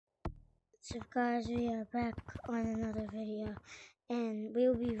So guys, we are back on another video, and we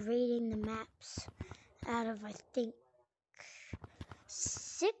will be rating the maps out of, I think,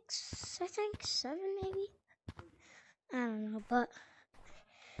 6, 7 maybe? I don't know, but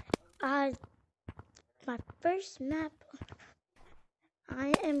my first map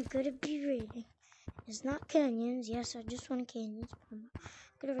I am gonna be rating is not canyons. Yes, I just want canyons, but I'm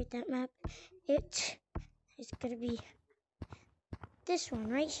gonna rate that map. It is gonna be this one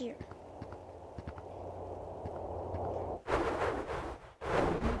right here.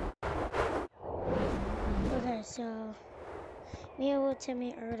 Okay, so me and Will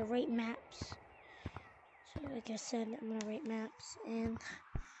Timmy are gonna rate maps. So like I said, I'm gonna rate maps, and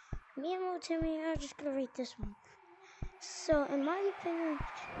me and Will Timmy are just gonna rate this one. So in my opinion,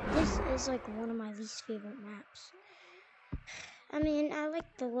 this is like one of my least favorite maps. I mean, I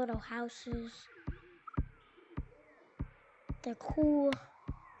like the little houses. They're cool,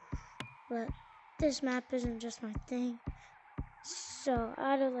 but this map isn't just my thing. So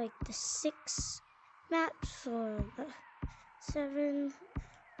out of like the 6 maps or the 7,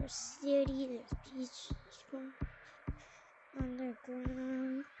 there's city, there's beach,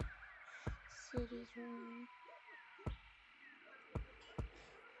 underground, cities room.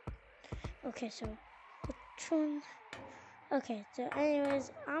 Okay, so which one? Okay, so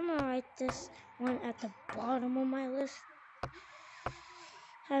anyways, I'm gonna write this one at the bottom of my list.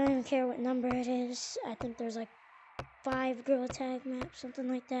 I don't even care what number it is. I think there's like 5 girl tag maps, something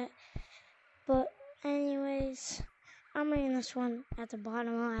like that. But anyways, I'm rating this one at the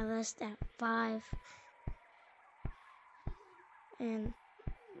bottom of my list at 5. And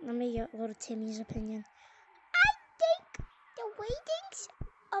let me get little Timmy's opinion. I think the ratings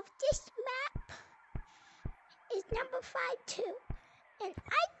of this map is number 5 too. And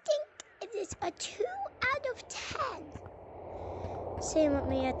I think it is a 2 out of 10. Same with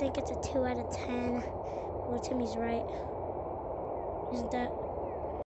me, I think it's a 2 out of 10. Little Timmy's right. Isn't that?